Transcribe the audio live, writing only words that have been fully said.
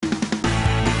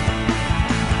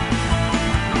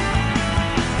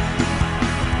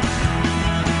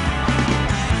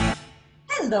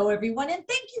Hello, everyone, and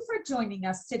thank you for joining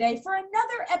us today for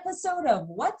another episode of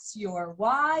What's Your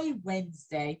Why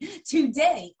Wednesday.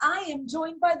 Today, I am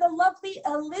joined by the lovely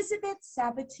Elizabeth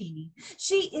Sabatini.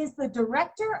 She is the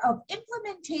Director of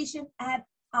Implementation at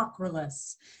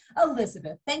Ocrolus.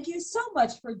 Elizabeth, thank you so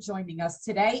much for joining us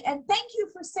today, and thank you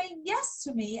for saying yes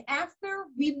to me after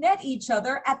we met each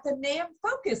other at the NAM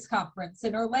Focus Conference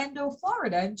in Orlando,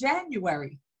 Florida in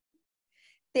January.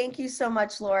 Thank you so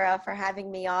much, Laura, for having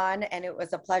me on. And it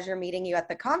was a pleasure meeting you at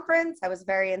the conference. I was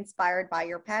very inspired by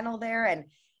your panel there and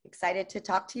excited to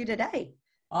talk to you today.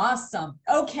 Awesome.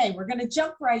 Okay, we're going to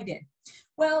jump right in.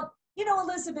 Well, you know,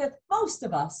 Elizabeth, most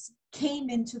of us came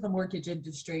into the mortgage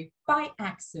industry by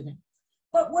accident.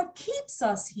 But what keeps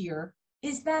us here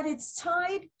is that it's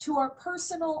tied to our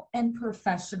personal and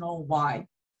professional why.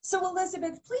 So,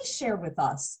 Elizabeth, please share with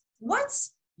us,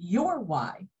 what's your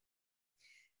why?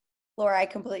 Laura, I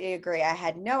completely agree. I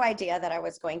had no idea that I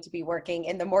was going to be working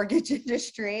in the mortgage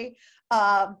industry,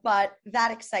 but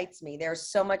that excites me. There's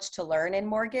so much to learn in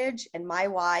mortgage, and my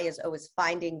why is always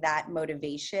finding that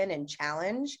motivation and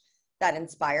challenge that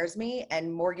inspires me,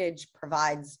 and mortgage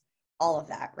provides all of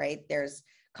that, right? There's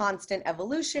constant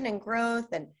evolution and growth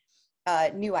and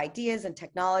new ideas and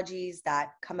technologies that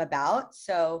come about.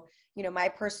 So, you know, my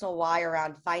personal why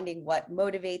around finding what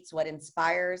motivates, what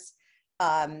inspires,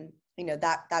 you know,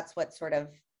 that's what sort of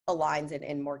aligns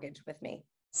in mortgage with me.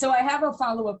 So I have a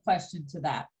follow-up question to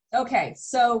that. Okay,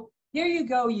 so here you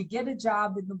go, you get a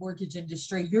job in the mortgage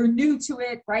industry, you're new to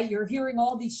it, right? You're hearing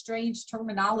all these strange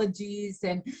terminologies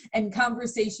and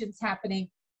conversations happening.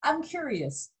 I'm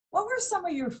curious, what were some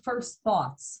of your first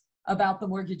thoughts about the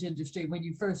mortgage industry when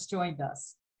you first joined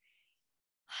us?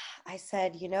 I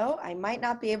said, you know, I might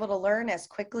not be able to learn as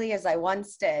quickly as I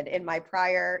once did in my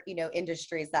prior, you know,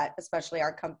 industries that especially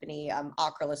our company,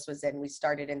 Ocrolus, was in. We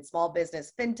started in small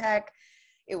business fintech.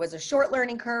 It was a short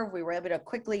learning curve. We were able to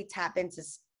quickly tap into,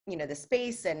 you know, the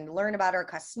space and learn about our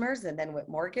customers. And then with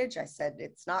mortgage, I said,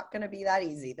 it's not going to be that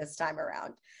easy this time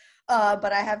around.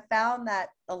 But I have found that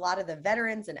a lot of the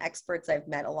veterans and experts I've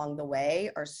met along the way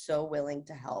are so willing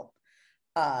to help.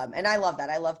 And I love that.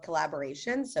 I love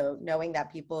collaboration. So knowing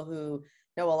that people who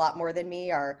know a lot more than me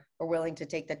are willing to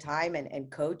take the time and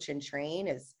coach and train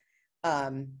is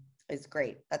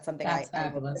great. That's something I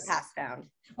hope to pass down.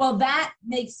 Well, that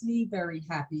makes me very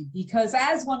happy because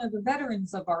as one of the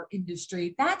veterans of our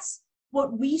industry, that's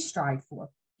what we strive for.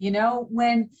 You know,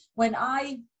 when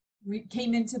I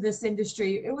came into this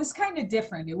industry, it was kind of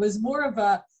different. It was more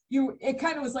of it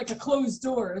kind of was like a closed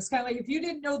door. It's kind of like if you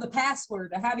didn't know the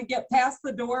password to how to get past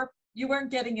the door, you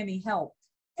weren't getting any help.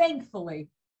 Thankfully,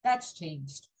 that's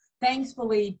changed.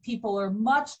 Thankfully, people are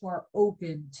much more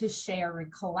open to share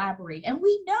and collaborate. And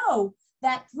we know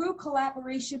that through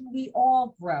collaboration, we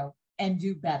all grow and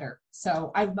do better.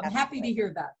 So I'm happy to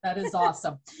hear that. That is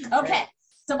awesome. Okay.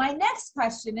 So my next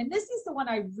question, and this is the one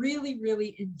I really,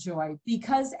 really enjoy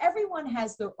because everyone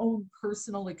has their own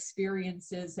personal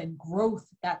experiences and growth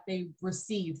that they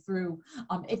receive through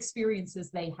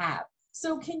experiences they have.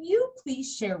 So can you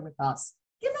please share with us,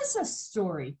 give us a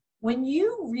story when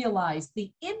you realize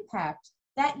the impact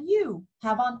that you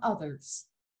have on others?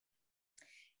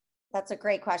 That's a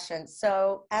great question.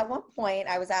 So at one point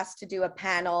I was asked to do a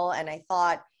panel and I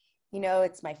thought, you know,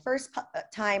 it's my first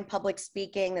time public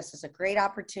speaking. This is a great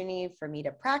opportunity for me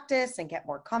to practice and get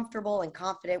more comfortable and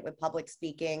confident with public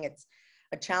speaking. It's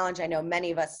a challenge I know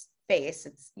many of us face.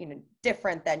 It's, you know,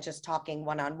 different than just talking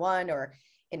one-on-one or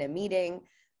in a meeting.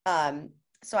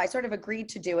 So I sort of agreed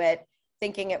to do it,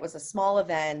 thinking it was a small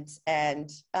event and,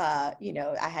 you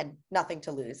know, I had nothing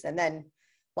to lose. And then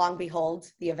long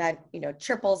behold, the event, you know,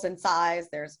 triples in size.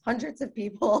 There's hundreds of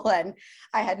people and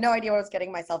I had no idea what I was getting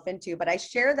myself into, but I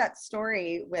share that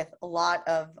story with a lot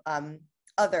of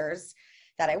others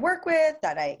that I work with,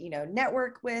 that I, you know,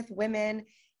 network with, women,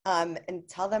 and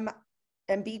tell them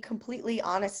and be completely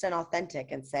honest and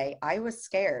authentic and say, I was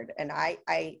scared and I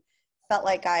felt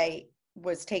like I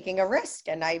was taking a risk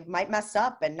and I might mess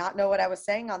up and not know what I was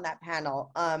saying on that panel.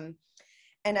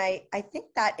 And I think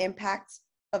that impact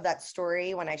of that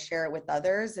story when I share it with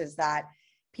others is that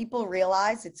people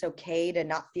realize it's okay to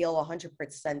not feel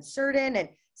 100% certain. And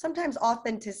sometimes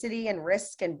authenticity and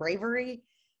risk and bravery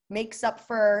makes up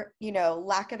for, you know,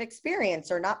 lack of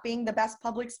experience or not being the best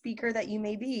public speaker that you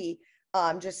may be.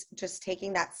 Just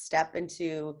taking that step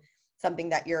into something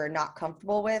that you're not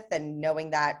comfortable with and knowing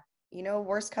that, you know,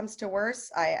 worst comes to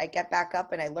worst, I get back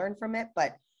up and I learn from it,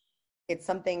 but it's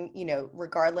something, you know,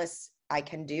 regardless I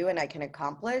can do and I can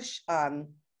accomplish.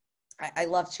 I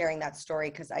love sharing that story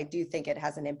because I do think it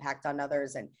has an impact on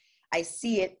others. And I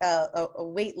see it, a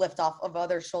weight lift off of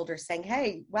other shoulders saying,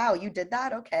 hey, wow, you did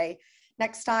that? Okay.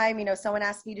 next time, someone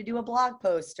asks me to do a blog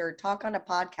post or talk on a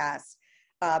podcast,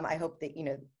 I hope that,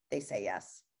 they say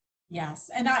yes. Yes.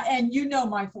 And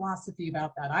my philosophy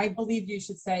about that. I believe you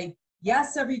should say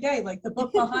yes every day, like the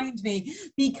book behind me,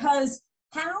 because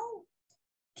how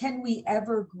can we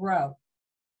ever grow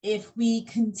if we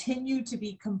continue to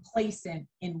be complacent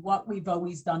in what we've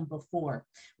always done before?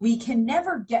 We can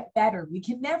never get better. We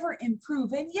can never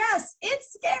improve. And yes,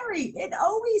 it's scary. It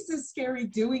always is scary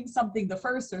doing something the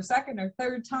first or second or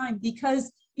third time,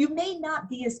 because you may not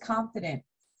be as confident,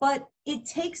 but it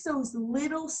takes those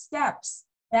little steps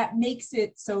that makes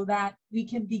it so that we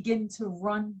can begin to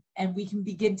run and we can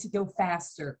begin to go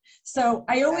faster. So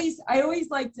I always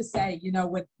like to say,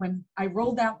 when I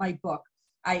rolled out my book,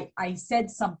 I said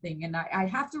something, and I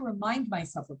have to remind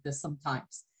myself of this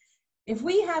sometimes. If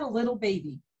we had a little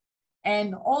baby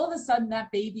and all of a sudden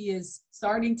that baby is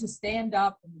starting to stand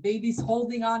up and the baby's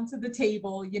holding on to the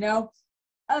table,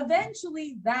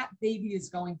 eventually that baby is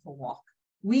going to walk.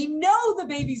 We know the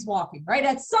baby's walking, right?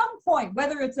 At some point,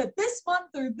 whether it's at this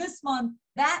month or this month,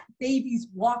 that baby's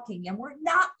walking, and we're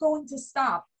not going to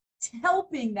stop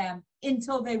helping them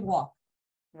until they walk.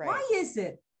 Right. Why is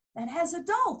it that as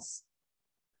adults,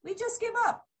 we just give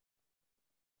up?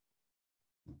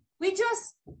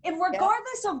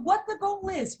 Regardless of what the goal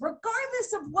is,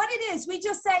 regardless of what it is, we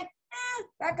just say,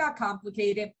 that got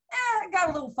complicated. I got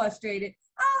a little frustrated.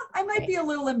 I might be a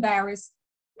little embarrassed.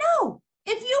 No.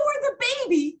 If you were the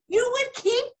baby, you would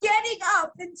keep getting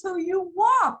up until you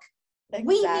walk. Exactly.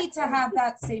 We need to have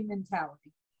that same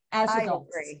mentality as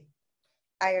adults.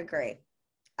 I agree.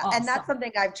 Awesome. And that's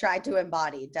something I've tried to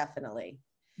embody, definitely.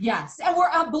 Yes. And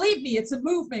believe me, it's a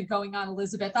movement going on,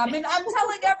 Elizabeth. I mean, I'm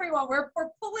telling everyone, we're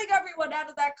pulling everyone out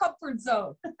of that comfort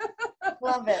zone.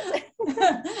 Love it.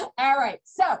 All right.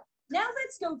 So now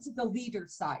let's go to the leader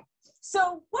side.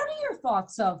 So what are your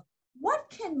thoughts of what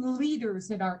can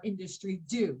leaders in our industry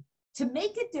do to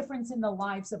make a difference in the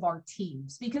lives of our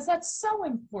teams? Because that's so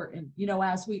important,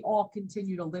 as we all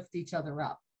continue to lift each other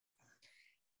up.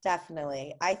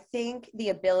 Definitely. I think the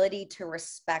ability to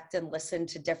respect and listen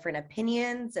to different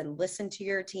opinions and listen to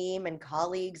your team and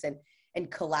colleagues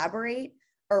and collaborate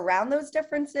around those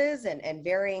differences and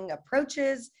varying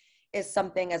approaches is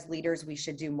something as leaders we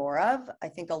should do more of. I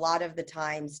think a lot of the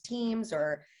times teams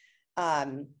or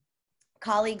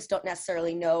colleagues don't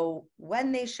necessarily know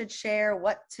when they should share,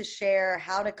 what to share,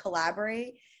 how to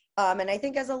collaborate. And I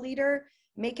think as a leader,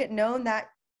 make it known that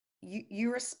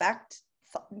you respect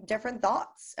different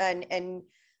thoughts. And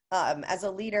as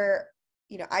a leader,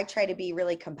 I try to be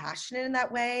really compassionate in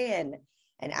that way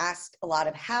and ask a lot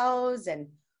of hows and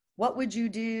what would you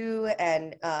do?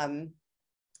 And,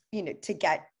 to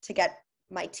get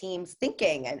my teams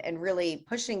thinking and really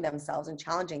pushing themselves and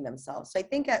challenging themselves. So I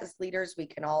think as leaders, we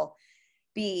can all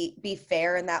be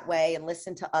fair in that way and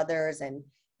listen to others and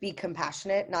be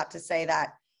compassionate, not to say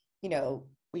that,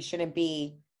 we shouldn't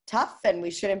be tough and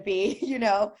we shouldn't be,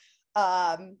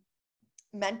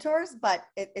 mentors, but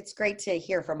it's great to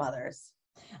hear from others.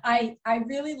 I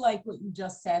really like what you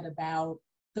just said about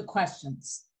the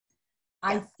questions.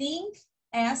 Yes. I think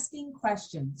asking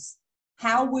questions,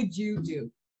 how would you do?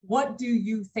 What do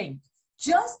you think?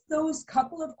 Just those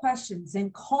couple of questions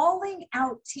and calling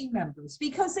out team members,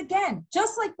 because again,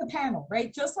 just like the panel,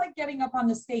 right? Just like getting up on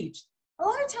the stage, a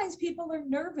lot of times people are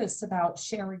nervous about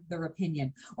sharing their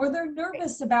opinion, or they're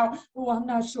nervous about, I'm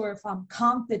not sure if I'm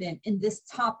confident in this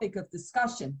topic of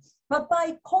discussion. But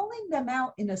by calling them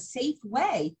out in a safe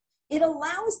way, it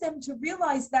allows them to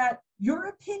realize that your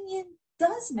opinion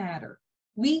does matter.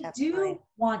 We do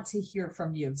want to hear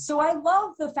from you. So I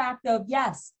love the fact of,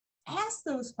 yes, ask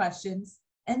those questions,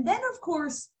 and then of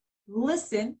course,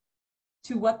 listen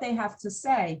to what they have to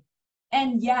say.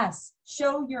 And yes,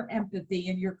 show your empathy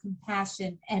and your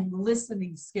compassion and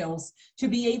listening skills to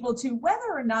be able to, whether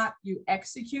or not you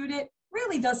execute it,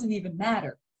 really doesn't even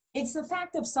matter. It's the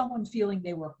fact of someone feeling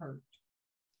they were heard.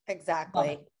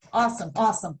 Exactly. Awesome.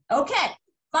 Awesome. Okay.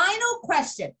 Final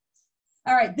question.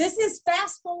 All right. This is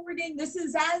fast forwarding. This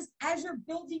is as you're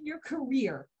building your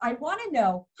career. I want to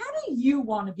know, how do you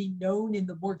want to be known in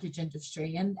the mortgage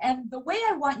industry? And the way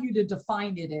I want you to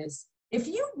define it is, if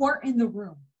you weren't in the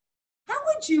room, how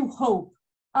would you hope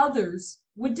others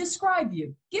would describe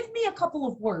you? Give me a couple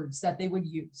of words that they would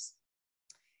use.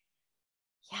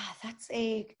 Yeah, that's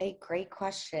a great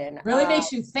question. Really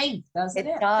makes you think, doesn't it?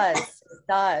 It does. It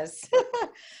does.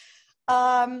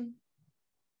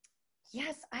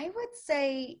 Yes, I would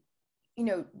say,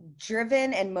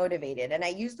 driven and motivated. And I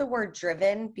use the word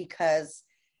driven because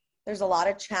there's a lot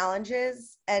of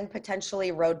challenges and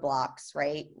potentially roadblocks,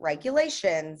 right?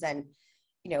 Regulations and,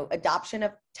 adoption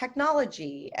of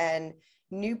technology and,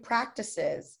 new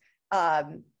practices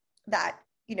that,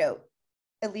 you know,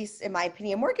 at least in my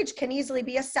opinion, mortgage can easily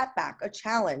be a setback, a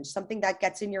challenge, something that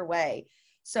gets in your way.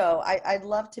 So I'd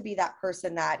love to be that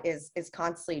person that is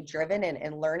constantly driven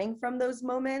and learning from those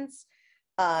moments,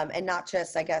 and not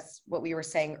just, I guess, what we were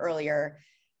saying earlier,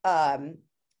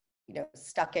 you know,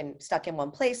 stuck in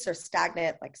one place or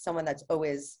stagnant, like someone that's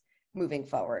always moving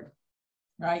forward.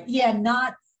 Right. Yeah.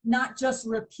 Not just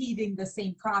repeating the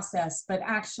same process, but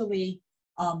actually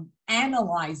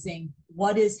analyzing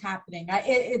what is happening.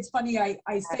 It's funny.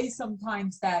 I say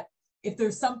sometimes that if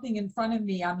there's something in front of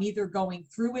me, I'm either going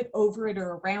through it, over it,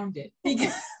 or around it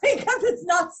because it's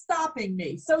not stopping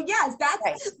me. So yes,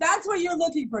 that's what you're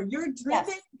looking for. You're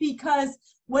driven because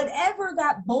whatever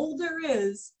that boulder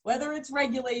is, whether it's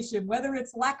regulation, whether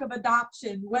it's lack of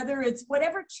adoption, whether it's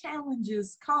whatever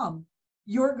challenges come,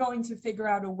 you're going to figure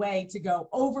out a way to go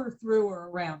over, through, or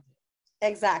around it.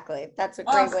 Exactly. That's a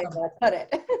great way to put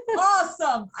it.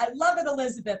 Awesome. I love it,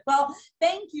 Elizabeth. Well,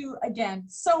 thank you again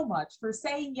so much for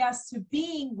saying yes to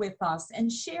being with us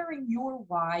and sharing your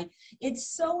why. It's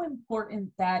so important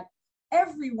that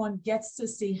everyone gets to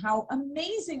see how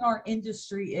amazing our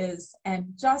industry is, and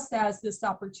just as this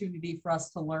opportunity for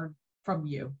us to learn from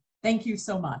you. Thank you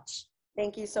so much.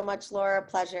 Thank you so much, Laura.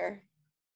 Pleasure.